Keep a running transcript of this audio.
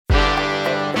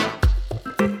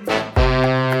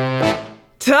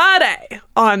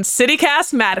on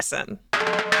CityCast Madison.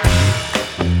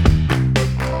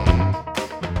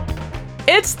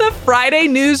 It's the Friday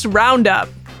News Roundup.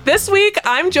 This week,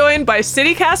 I'm joined by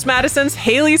CityCast Madison's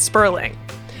Haley Sperling.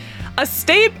 A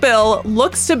state bill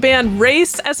looks to ban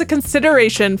race as a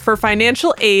consideration for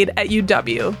financial aid at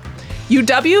UW.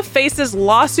 UW faces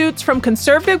lawsuits from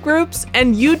conservative groups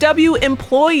and UW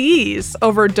employees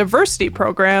over diversity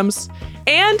programs.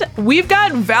 And we've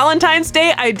got Valentine's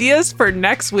Day ideas for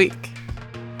next week.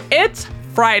 It's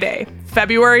Friday,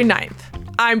 February 9th.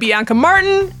 I'm Bianca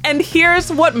Martin, and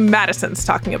here's what Madison's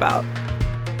talking about.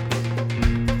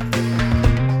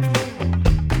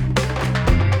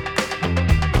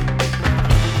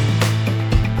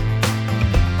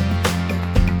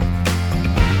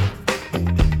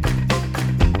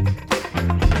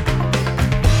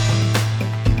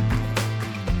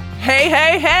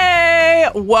 Hey!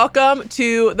 Welcome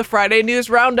to the Friday News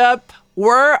Roundup.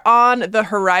 We're on the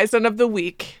horizon of the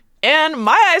week, and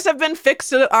my eyes have been fixed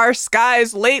to our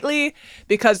skies lately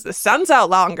because the sun's out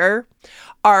longer,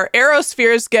 our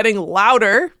aerosphere is getting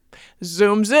louder,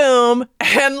 zoom zoom,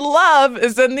 and love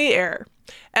is in the air.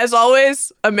 As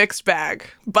always, a mixed bag.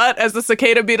 But as the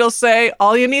cicada beetles say,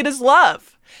 all you need is love.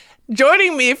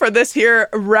 Joining me for this here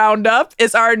roundup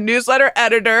is our newsletter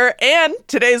editor and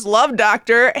today's love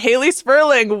doctor, Haley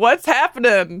Sperling. What's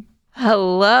happening?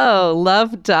 Hello,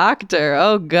 love doctor.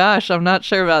 Oh gosh, I'm not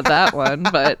sure about that one,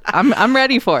 but I'm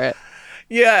ready for it.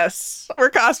 Yes, we're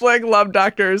cosplaying love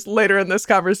doctors later in this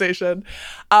conversation.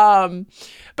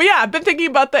 But yeah, I've been thinking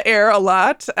about the air a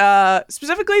lot,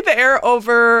 specifically the air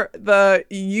over the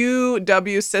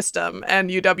UW system and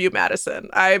UW-Madison.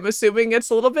 I'm assuming it's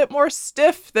a little bit more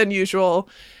stiff than usual,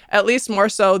 at least more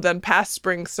so than past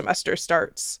spring semester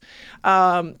starts,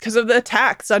 because of the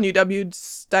attacks on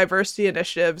UW's diversity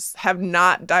initiatives have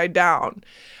not died down.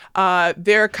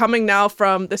 They're coming now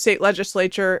from the state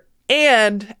legislature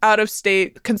and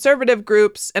out-of-state conservative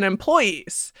groups and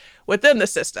employees within the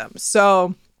system.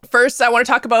 So first, I want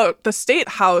to talk about the State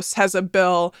House has a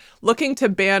bill looking to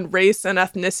ban race and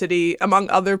ethnicity, among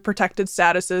other protected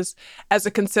statuses, as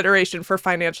a consideration for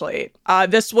financial aid.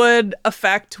 This would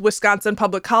affect Wisconsin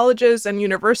public colleges and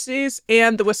universities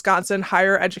and the Wisconsin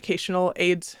Higher Educational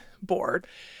Aids Board.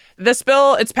 This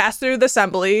bill, it's passed through the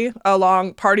Assembly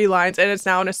along party lines, and it's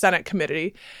now in a Senate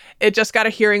committee. It just got a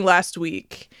hearing last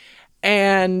week.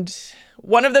 And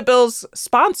one of the bill's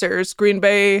sponsors, Green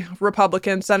Bay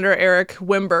Republican Senator Eric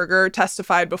Wimberger,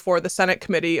 testified before the Senate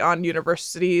Committee on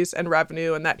Universities and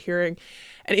Revenue in that hearing.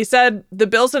 And he said the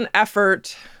bill's an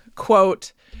effort,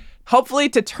 quote, hopefully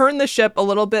to turn the ship a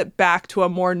little bit back to a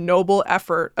more noble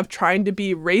effort of trying to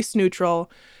be race neutral,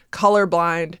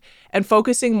 colorblind, and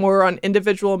focusing more on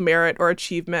individual merit or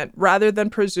achievement rather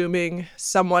than presuming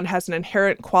someone has an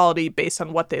inherent quality based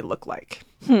on what they look like.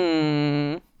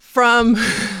 From,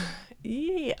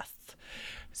 yes,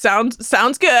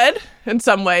 sounds good in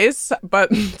some ways,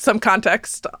 but some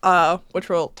context, which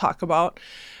we'll talk about.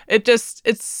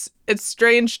 It's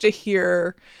strange to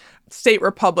hear state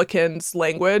Republicans'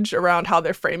 language around how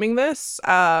they're framing this.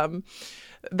 The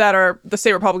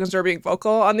state Republicans are being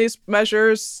vocal on these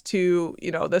measures to,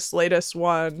 this latest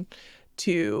one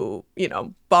to,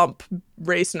 bump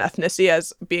race and ethnicity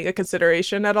as being a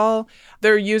consideration at all.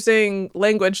 They're using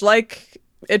language like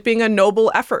it being a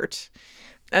noble effort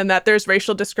and that there's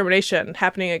racial discrimination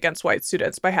happening against white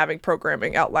students by having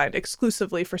programming outlined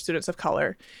exclusively for students of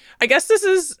color. I guess this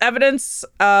is evidence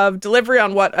of delivery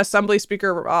on what Assembly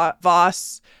Speaker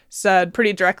Voss said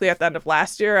pretty directly at the end of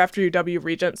last year after UW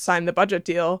Regents signed the budget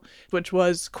deal, which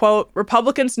was, quote,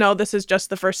 Republicans know this is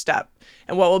just the first step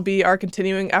and what will be our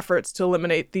continuing efforts to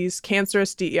eliminate these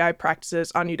cancerous DEI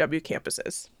practices on UW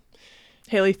campuses.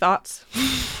 Haley, thoughts?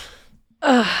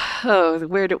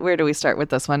 Where do we start with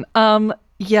this one?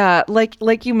 Yeah,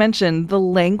 like you mentioned, the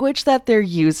language that they're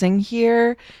using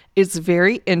here is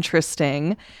very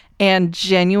interesting and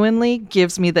genuinely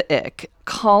gives me the ick.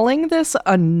 Calling this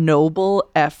a noble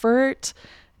effort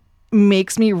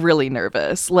makes me really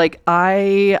nervous. Like,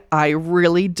 I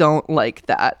really don't like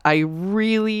that. I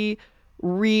really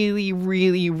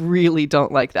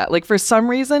don't like that. Like, for some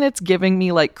reason, it's giving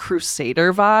me like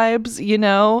Crusader vibes,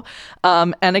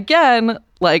 And again,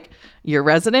 like your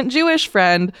resident Jewish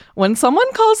friend, when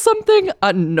someone calls something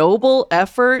a noble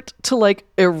effort to like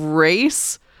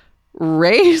erase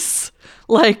race,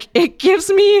 like it gives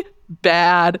me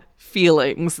bad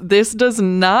feelings. This does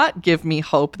not give me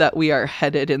hope that we are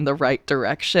headed in the right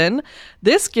direction.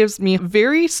 This gives me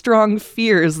very strong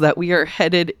fears that we are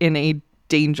headed in a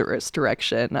dangerous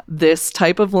direction. This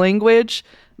type of language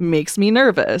makes me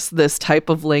nervous. This type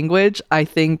of language, I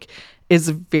think, is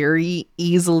very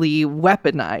easily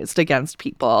weaponized against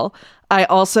people. I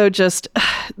also just,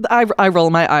 I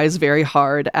roll my eyes very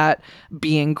hard at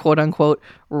being quote unquote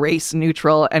race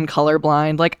neutral and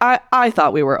colorblind. Like I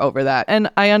thought we were over that. And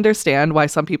I understand why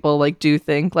some people like do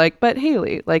think like, but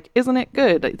Haley, like, isn't it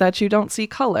good that you don't see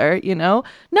color, you know?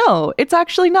 No, it's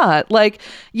actually not. Like,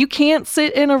 you can't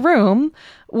sit in a room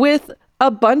with a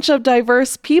bunch of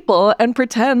diverse people and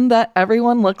pretend that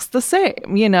everyone looks the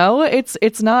same, you know?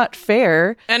 It's not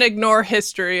fair. And ignore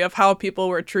history of how people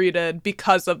were treated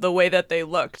because of the way that they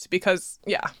looked. Because,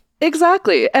 yeah.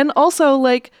 Exactly. And also,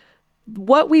 like,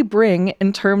 what we bring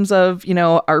in terms of, you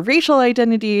know, our racial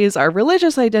identities, our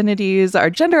religious identities,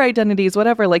 our gender identities,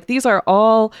 whatever, like, these are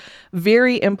all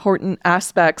very important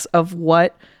aspects of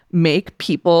what make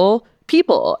people,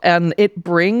 and it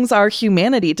brings our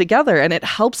humanity together and it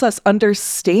helps us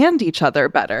understand each other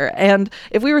better. And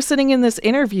if we were sitting in this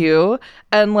interview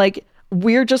and like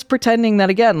we're just pretending that,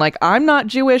 again, like, I'm not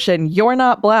Jewish and you're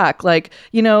not Black, like,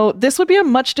 you know, this would be a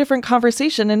much different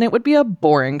conversation and it would be a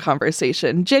boring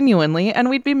conversation, genuinely, and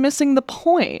we'd be missing the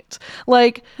point.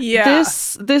 Like,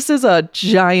 this is a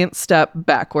giant step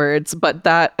backwards, but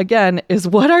that, again, is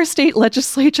what our state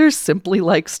legislature simply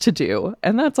likes to do.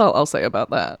 And that's all I'll say about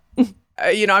that.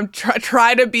 You know, I'm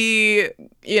try to be,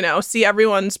 you know, see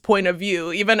everyone's point of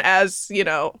view, even as, you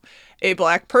know, a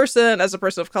Black person, as a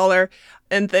person of color,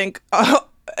 and think, oh,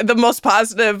 the most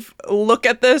positive look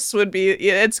at this would be,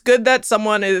 it's good that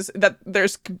that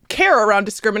there's care around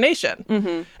discrimination.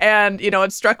 Mm-hmm. And, you know,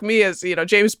 it struck me as, you know,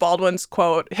 James Baldwin's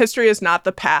quote, "History is not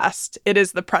the past, it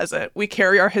is the present. We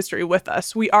carry our history with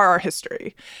us. We are our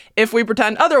history. If we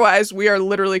pretend otherwise, we are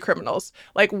literally criminals."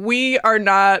 Like, we are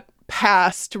not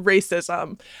past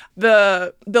racism.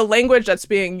 The language that's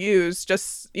being used,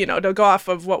 just, you know, to go off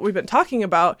of what we've been talking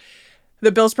about,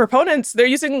 the bill's proponents, they're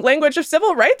using language of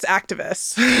civil rights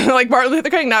activists, like Martin Luther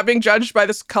King, not being judged by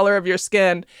the color of your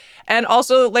skin, and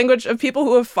also language of people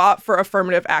who have fought for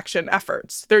affirmative action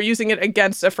efforts. They're using it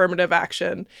against affirmative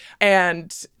action.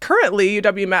 And currently,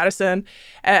 UW-Madison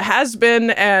has been,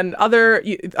 and other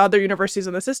universities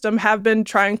in the system have been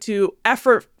trying to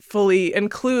effortfully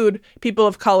include people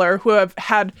of color who have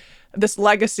had this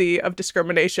legacy of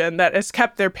discrimination that has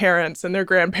kept their parents and their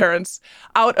grandparents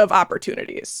out of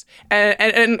opportunities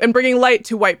and bringing light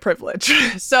to white privilege.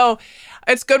 So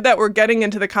it's good that we're getting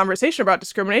into the conversation about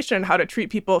discrimination and how to treat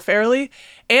people fairly.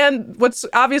 And what's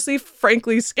obviously,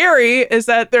 frankly, scary is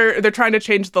that they're trying to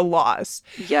change the laws.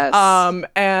 Yes.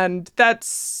 And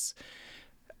that's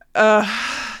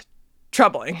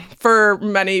troubling for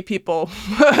many people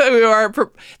who are.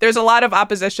 There's a lot of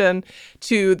opposition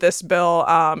to this bill,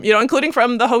 you know, including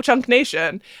from the Ho-Chunk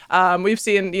Nation. We've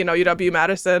seen, you know,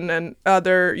 UW-Madison and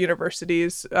other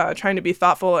universities trying to be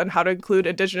thoughtful in how to include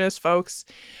Indigenous folks,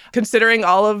 considering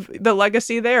all of the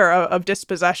legacy there of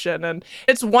dispossession. And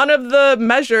it's one of the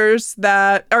measures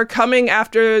that are coming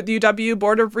after the UW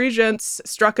Board of Regents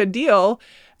struck a deal.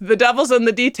 The devil's in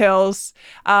the details,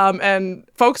 and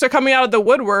folks are coming out of the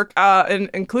woodwork,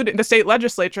 including the state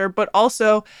legislature, but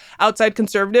also outside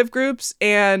conservative groups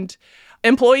and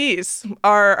employees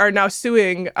are now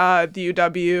suing the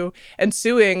UW and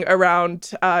suing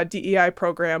around DEI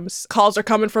programs. Calls are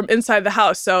coming from inside the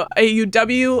House. So a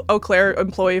UW Eau Claire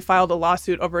employee filed a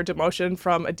lawsuit over a demotion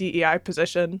from a DEI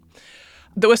position.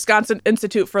 The Wisconsin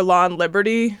Institute for Law and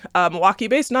Liberty,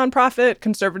 Milwaukee-based nonprofit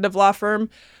conservative law firm,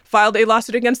 filed a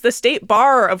lawsuit against the State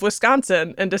Bar of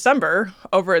Wisconsin in December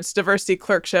over its diversity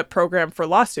clerkship program for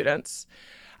law students.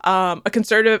 A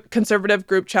conservative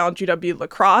group challenged UW La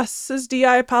Crosse's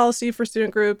DEI policy for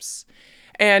student groups.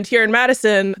 And here in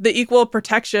Madison, the Equal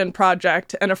Protection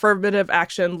Project, an affirmative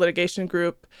action litigation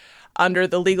group under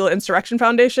the Legal Insurrection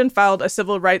Foundation, filed a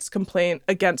civil rights complaint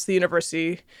against the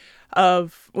University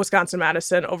of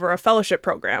Wisconsin-Madison over a fellowship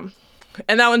program.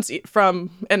 And that one's from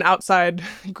an outside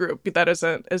group that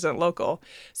isn't local.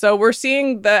 So we're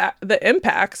seeing the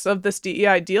impacts of this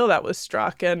DEI deal that was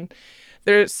struck, and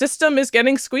their system is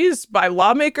getting squeezed by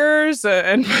lawmakers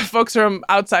and folks from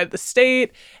outside the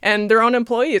state and their own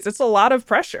employees. It's a lot of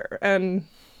pressure, and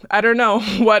I don't know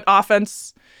what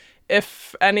offense,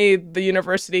 if any, the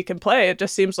university can play. It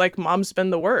just seems like mom's been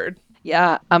the word.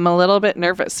 Yeah, I'm a little bit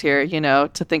nervous here, you know,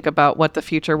 to think about what the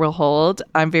future will hold.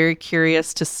 I'm very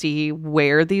curious to see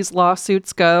where these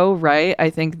lawsuits go, right?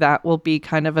 I think that will be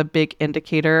kind of a big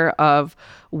indicator of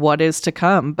what is to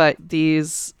come. But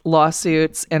these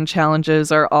lawsuits and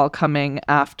challenges are all coming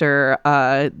after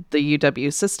the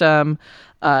UW system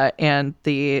and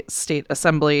the state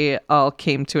assembly all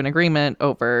came to an agreement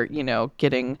over,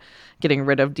 getting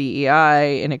rid of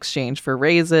DEI in exchange for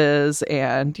raises.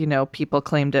 And, people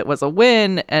claimed it was a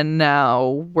win. And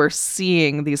now we're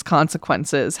seeing these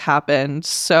consequences happen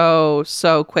so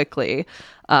quickly.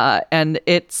 And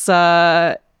it's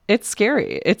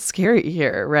scary. It's scary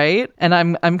here, right? And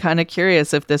I'm kind of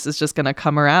curious if this is just going to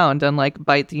come around and like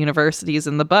bite the universities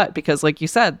in the butt, because like you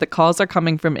said, the calls are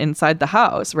coming from inside the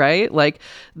house, right? Like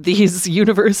these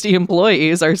university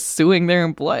employees are suing their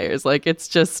employers. Like it's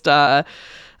just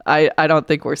I don't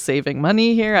think we're saving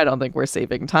money here. I don't think we're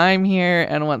saving time here.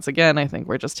 And once again, I think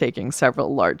we're just taking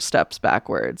several large steps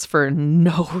backwards for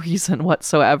no reason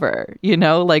whatsoever.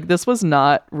 Like this was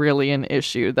not really an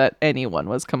issue that anyone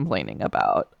was complaining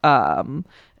about,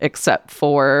 except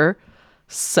for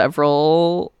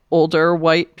several older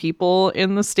white people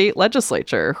in the state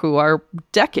legislature who are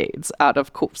decades out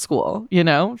of school,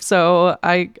 So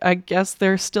I guess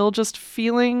they're still just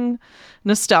feeling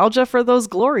nostalgia for those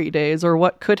glory days or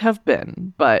what could have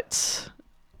been. But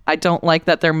I don't like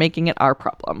that they're making it our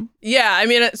problem. Yeah, I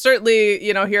mean, certainly,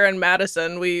 here in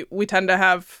Madison, we tend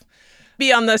to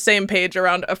be on the same page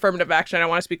around affirmative action. I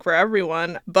want to speak for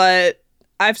everyone, but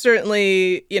I've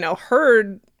certainly,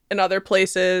 heard in other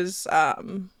places,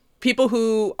 people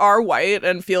who are white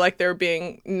and feel like they're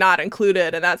being not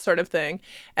included and that sort of thing.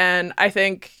 And I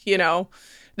think,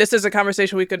 this is a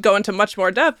conversation we could go into much more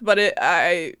depth, but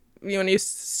when you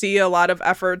see a lot of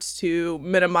efforts to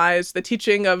minimize the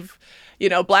teaching of,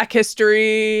 Black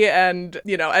history and,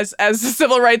 as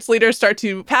civil rights leaders start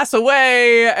to pass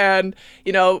away and,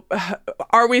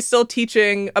 are we still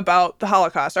teaching about the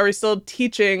Holocaust? Are we still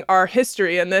teaching our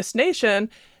history in this nation?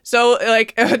 So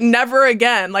like never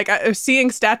again, like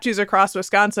seeing statues across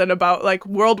Wisconsin about like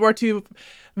World War II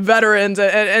veterans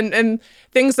and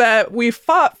things that we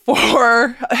fought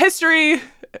for, history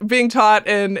being taught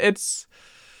in its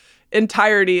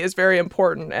entirety is very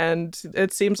important. And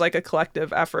it seems like a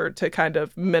collective effort to kind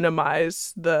of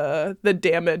minimize the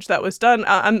damage that was done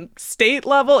on state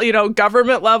level,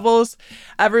 government levels,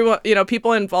 everyone,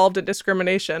 people involved in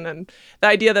discrimination. And the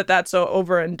idea that that's so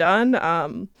over and done,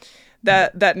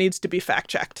 that needs to be fact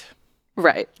checked.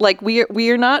 Right. Like we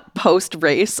are not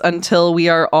post-race until we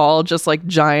are all just like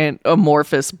giant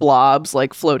amorphous blobs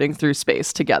like floating through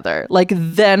space together. Like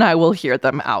then I will hear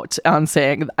them out on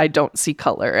saying I don't see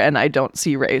color and I don't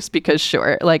see race, because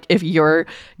sure, like if your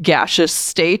gaseous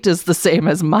state is the same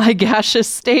as my gaseous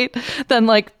state, then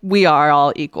like we are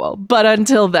all equal. But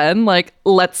until then, like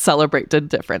let's celebrate the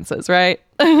differences, right?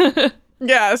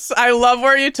 Yes, I love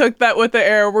where you took that with the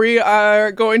air. We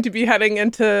are going to be heading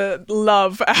into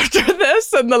love after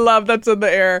this and the love that's in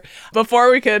the air. Before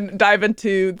we can dive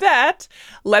into that,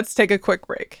 let's take a quick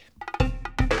break.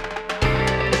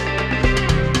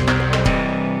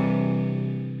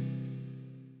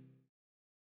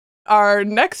 Our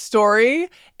next story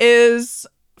is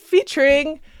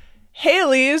featuring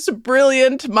Haley's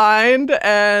brilliant mind,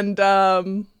 and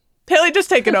Haley,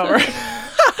 just take it over.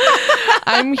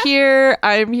 I'm here.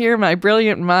 My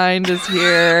brilliant mind is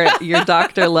here. Your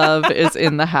Dr. Love is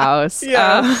in the house.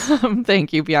 Yes.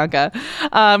 Thank you, Bianca.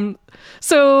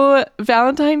 So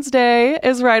Valentine's Day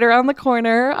is right around the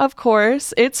corner, of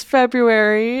course. It's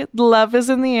February. Love is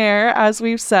in the air, as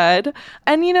we've said.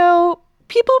 And,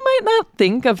 people might not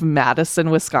think of Madison,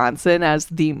 Wisconsin as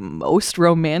the most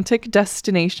romantic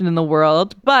destination in the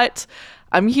world, but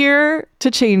I'm here to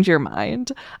change your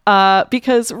mind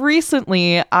because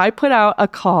recently I put out a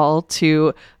call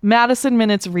to Madison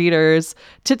Minutes readers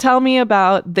to tell me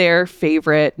about their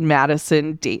favorite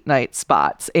Madison date night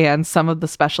spots and some of the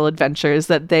special adventures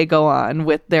that they go on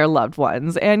with their loved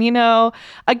ones. And,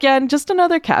 again, just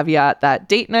another caveat that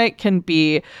date night can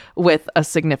be with a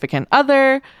significant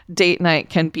other, date night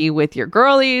can be with your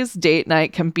girlies, date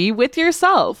night can be with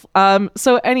yourself.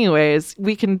 So anyways,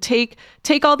 we can take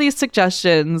all these suggestions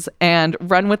and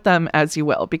run with them as you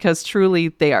will, because truly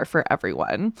they are for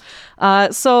everyone.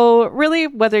 So really,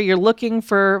 whether you're looking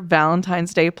for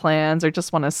Valentine's Day plans or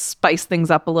just want to spice things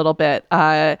up a little bit,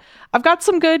 I've got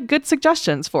some good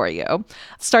suggestions for you.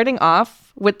 Starting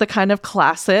off with the kind of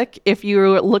classic, if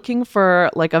you're looking for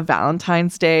like a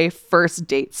Valentine's Day first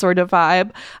date sort of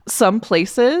vibe, some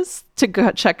places to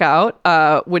go check out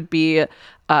would be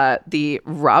the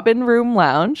Robin Room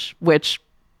Lounge, which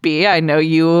B, I know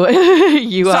you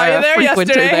you Saw are you a there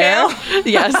frequenter yesterday, there. Hale.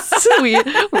 Yes, we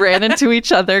ran into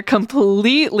each other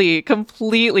completely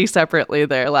separately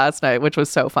there last night, which was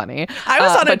so funny. I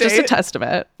was on a but just a date.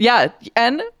 testament. Yeah,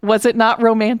 and was it not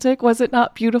romantic? Was it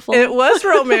not beautiful? It was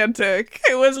romantic.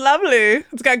 It was lovely.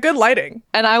 It's got good lighting.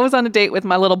 And I was on a date with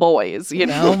my little boys, you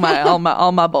know,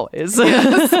 all my boys.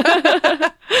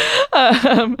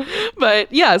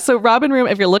 But yeah, so Robin Room,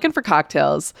 if you're looking for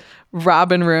cocktails,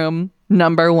 Robin Room,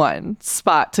 number one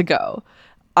spot to go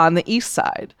on the east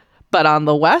side. But on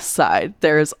the west side,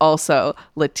 there's also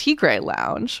Le Tigre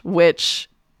Lounge, which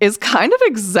is kind of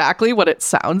exactly what it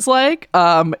sounds like.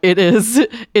 It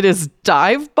is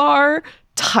dive bar,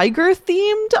 tiger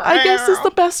themed, I guess is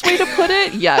the best way to put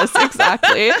it. Yes,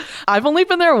 exactly. I've only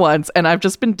been there once and I've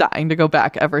just been dying to go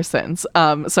back ever since.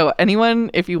 So anyone,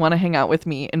 if you want to hang out with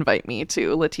me, invite me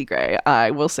to Le Tigre.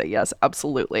 I will say yes,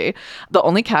 absolutely. The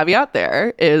only caveat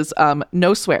there is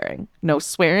no swearing. No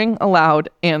swearing allowed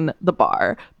in the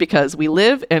bar because we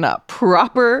live in a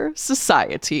proper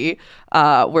society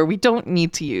where we don't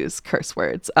need to use curse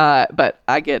words. But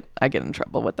I get in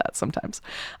trouble with that sometimes.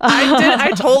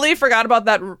 I totally forgot about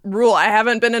that rule. I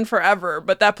haven't been in forever,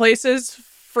 but that place is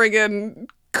friggin'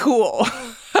 cool.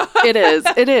 It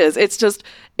is.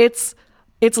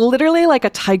 It's literally like a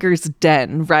tiger's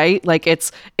den, right? Like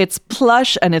it's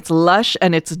plush and it's lush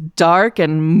and it's dark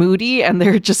and moody and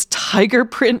there's just tiger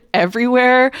print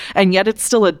everywhere. And yet it's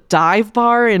still a dive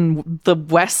bar in the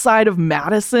west side of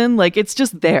Madison. Like it's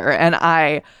just there. And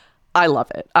I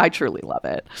love it. I truly love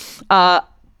it.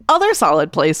 Other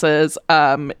solid places,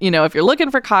 if you're looking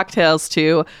for cocktails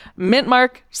too, Mint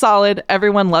Mark, solid.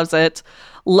 Everyone loves it.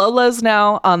 Lola's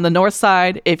now on the north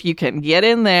side. If you can get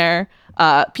in there,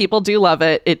 people do love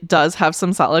it. It does have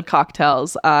some solid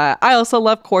cocktails. I also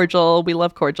love Cordial. We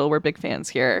love Cordial. We're big fans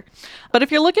here. But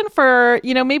if you're looking for,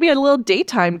 maybe a little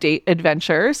daytime date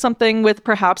adventure, something with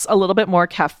perhaps a little bit more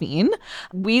caffeine,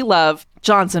 we love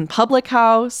Johnson Public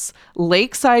House,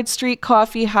 Lakeside Street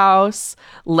Coffee House,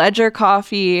 Ledger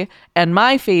Coffee, and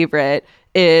my favorite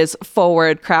is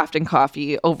Forward Craft and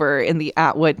Coffee over in the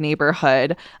Atwood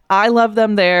neighborhood. I love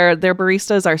them there. Their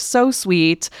baristas are so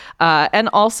sweet. And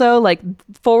also, like,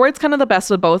 Forward's kind of the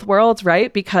best of both worlds,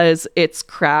 right? Because it's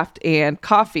craft and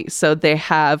coffee. So they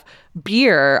have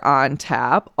beer on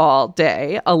tap all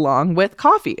day along with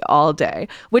coffee all day,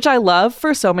 which I love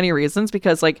for so many reasons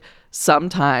because, like,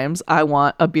 sometimes I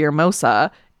want a beer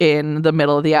mosa in the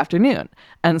middle of the afternoon.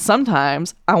 And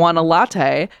sometimes I want a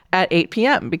latte at 8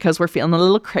 p.m. because we're feeling a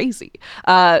little crazy.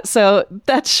 So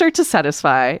that's sure to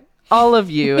satisfy all of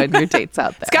you and your dates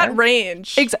out there. It's got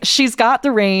range. She's got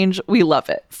the range. We love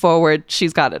it. Forward,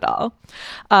 she's got it all.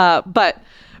 But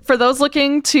for those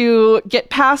looking to get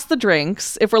past the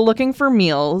drinks, if we're looking for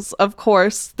meals, of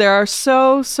course, there are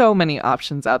so many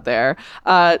options out there.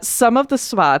 Some of the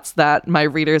spots that my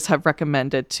readers have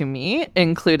recommended to me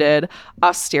included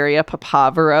Osteria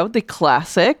Papavero, the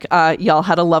classic. Y'all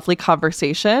had a lovely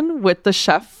conversation with the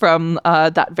chef from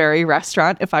that very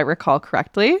restaurant, if I recall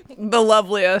correctly. The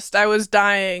loveliest. I was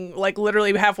dying, like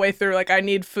literally halfway through, like I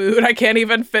need food. I can't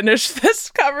even finish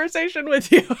this conversation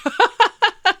with you.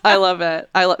 I love it.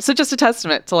 So just a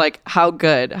testament to like how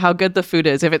good the food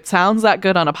is. If it sounds that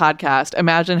good on a podcast,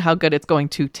 imagine how good it's going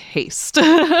to taste.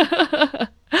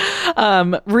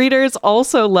 Readers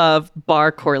also love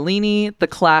Bar Corlini, the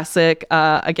classic,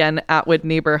 again, Atwood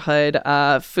neighborhood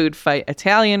food fight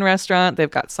Italian restaurant.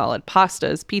 They've got solid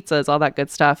pastas, pizzas, all that good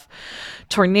stuff.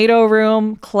 Tornado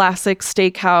Room, classic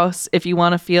steakhouse. If you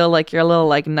want to feel like you're a little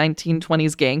like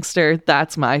 1920s gangster,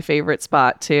 that's my favorite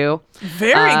spot too.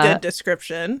 Very good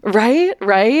description.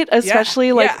 Right?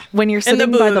 Especially when you're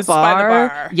sitting by the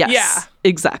bar. Yes. Yeah.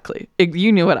 Exactly.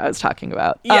 You knew what I was talking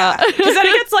about. Yeah. Because then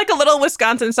it gets like a little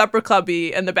Wisconsin supper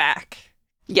clubby in the back.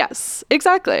 Yes,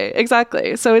 exactly.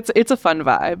 So it's a fun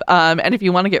vibe. And if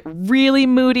you want to get really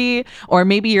moody, or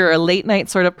maybe you're a late night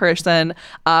sort of person,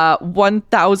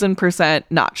 1000%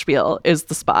 Notchspiel is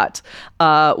the spot.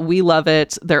 We love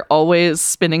it. They're always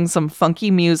spinning some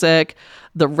funky music.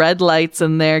 The red lights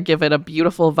in there give it a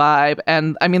beautiful vibe.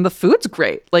 And I mean, the food's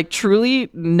great. Like, truly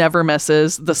never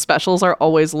misses. The specials are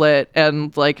always lit.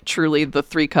 And like, truly the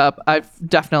 3-cup, I've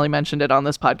definitely mentioned it on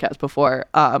this podcast before.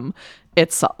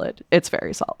 It's solid. It's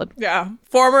very solid. Yeah.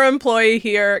 Former employee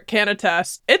here can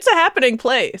attest. It's a happening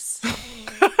place.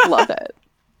 Love it.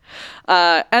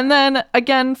 And then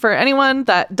again, for anyone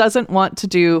that doesn't want to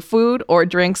do food or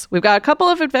drinks, we've got a couple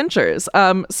of adventures.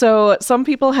 So some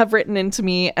people have written into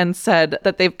me and said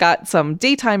that they've got some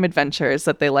daytime adventures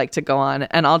that they like to go on.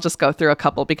 And I'll just go through a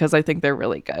couple because I think they're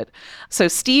really good. So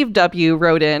Steve W.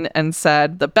 wrote in and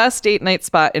said, the best date night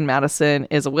spot in Madison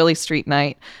is a Willie Street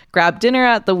night. Grab dinner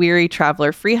at the Weary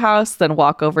Traveler Free House, then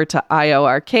walk over to IO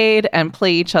Arcade and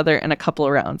play each other in a couple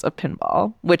of rounds of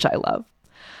pinball, which I love.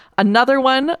 Another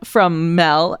one from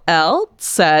Mel L.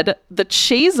 said, the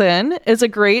Chazen is a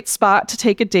great spot to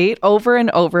take a date over and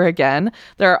over again.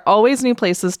 There are always new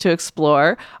places to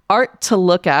explore, art to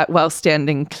look at while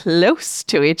standing close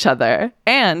to each other,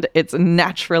 and it's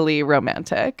naturally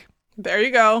romantic. There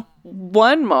you go.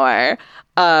 One more.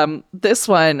 This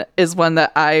one is one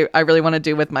that I really want to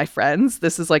do with my friends.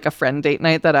 This is like a friend date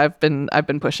night that I've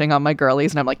been pushing on my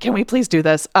girlies, and I'm like, can we please do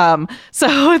this?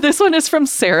 So this one is from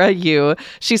Sarah Yu.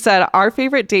 She said, our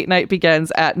favorite date night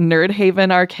begins at Nerd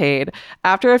Haven Arcade.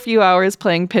 After a few hours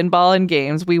playing pinball and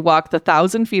games, we walk the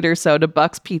 1,000 feet or so to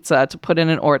Buck's Pizza to put in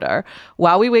an order.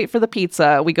 While we wait for the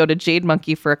pizza, we go to Jade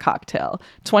Monkey for a cocktail.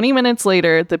 20 minutes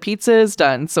later, the pizza is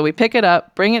done, so we pick it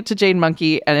up, bring it to Jade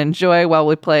Monkey, and enjoy while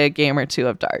we play a game or two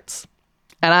of darts.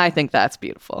 And I think that's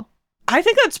beautiful. I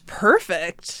think that's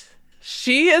perfect.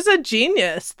 She is a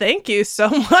genius. Thank you so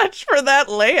much for that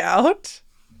layout.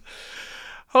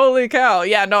 Holy cow.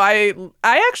 Yeah, no, I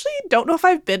actually don't know if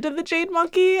I've been to the Jade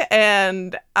Monkey,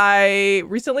 and I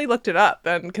recently looked it up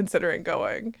and considering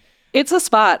going. It's a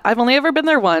spot. I've only ever been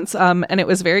there once, and it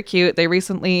was very cute. They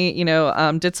recently,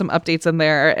 did some updates in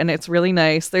there, and it's really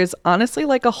nice. There's honestly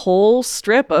like a whole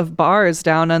strip of bars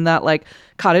down on that like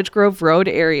Cottage Grove Road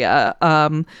area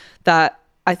that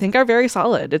I think are very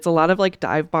solid. It's a lot of like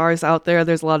dive bars out there.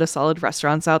 There's a lot of solid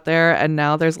restaurants out there, and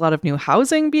now there's a lot of new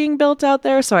housing being built out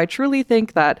there. So I truly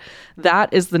think that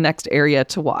that is the next area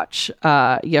to watch.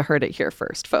 You heard it here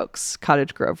first, folks.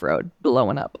 Cottage Grove Road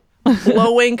blowing up.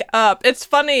 Blowing up. It's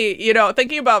funny,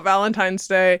 thinking about Valentine's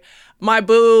Day, my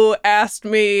boo asked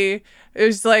me, it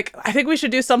was like, I think we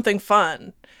should do something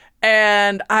fun.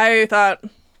 And I thought,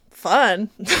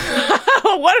 fun?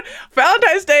 What?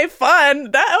 Valentine's Day fun?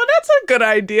 That's a good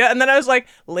idea. And then I was like,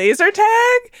 laser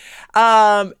tag?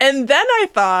 And then I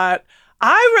thought,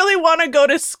 I really want to go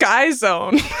to Sky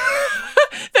Zone.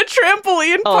 The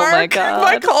trampoline park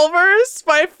by Culver's.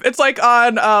 It's like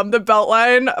on the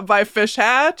Beltline by Fish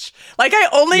Hatch. Like I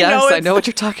only know I know what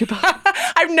you're talking about.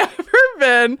 I've never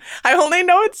been. I only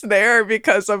know it's there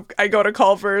because I go to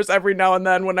Culver's every now and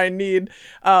then when I need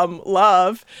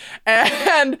love.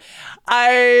 And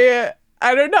I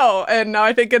don't know. And now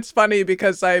I think it's funny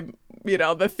because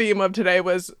the theme of today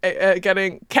was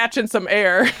catching some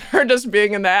air or just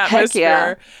being in the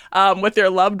atmosphere with your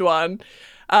loved one.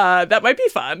 That might be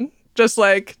fun. Just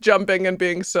like jumping and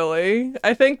being silly.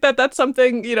 I think that's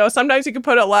something, sometimes you can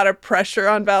put a lot of pressure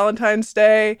on Valentine's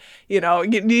Day. You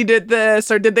needed this,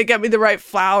 or did they get me the right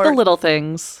flower? The little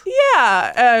things.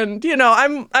 Yeah. And,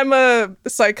 I'm a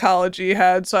psychology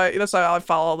head, so that's why I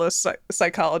follow those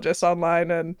psychologists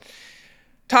online and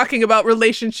talking about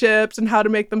relationships and how to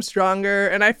make them stronger.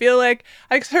 And I feel like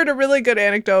I heard a really good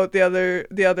anecdote the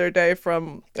other day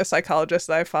from a psychologist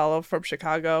that I follow from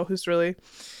Chicago, who's really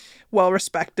well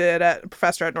respected,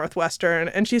 professor at Northwestern.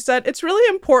 And she said, it's really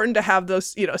important to have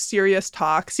those, serious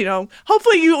talks.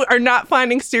 Hopefully you are not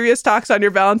finding serious talks on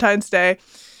your Valentine's Day.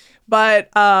 But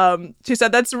she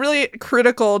said that's really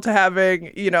critical to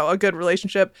having, a good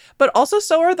relationship. But also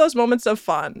so are those moments of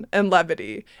fun and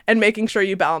levity and making sure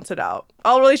you balance it out.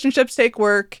 All relationships take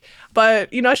work,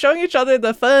 but, showing each other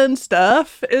the fun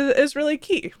stuff is really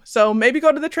key. So maybe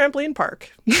go to the trampoline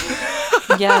park.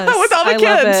 Yes, with all the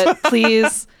kids. Love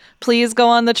it. Please go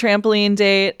on the trampoline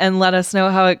date and let us know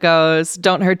how it goes.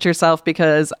 Don't hurt yourself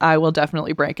because I will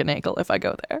definitely break an ankle if I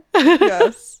go there.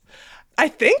 Yes. I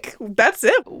think that's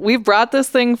it. We've brought this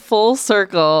thing full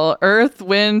circle. Earth,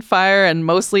 wind, fire, and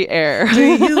mostly air. Do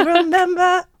you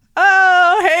remember?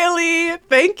 Oh, Haley,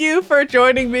 thank you for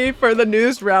joining me for the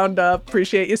news roundup.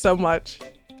 Appreciate you so much.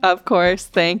 Of course.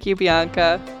 Thank you,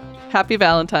 Bianca. Happy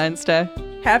Valentine's Day.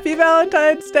 Happy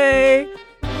Valentine's Day.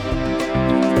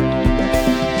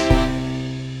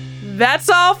 That's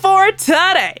all for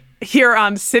today here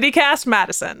on CityCast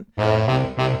Madison.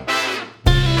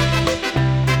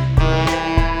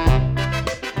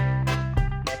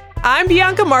 I'm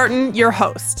Bianca Martin, your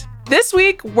host. This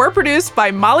week, we're produced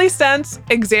by Molly Stentz,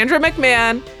 Exandra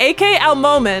McMahon, A.K.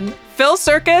 Almoman, Phil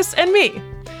Circus, and me.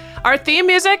 Our theme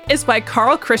music is by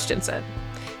Carl Christensen.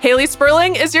 Haley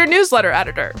Sperling is your newsletter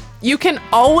editor. You can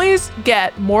always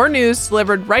get more news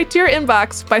delivered right to your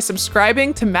inbox by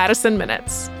subscribing to Madison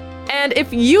Minutes. And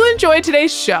if you enjoyed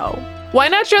today's show, why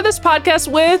not share this podcast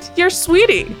with your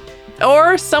sweetie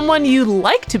or someone you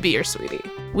like to be your sweetie?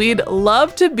 We'd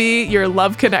love to be your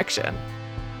love connection.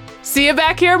 See you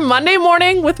back here Monday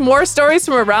morning with more stories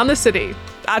from around the city.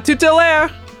 À tout à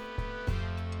l'heure!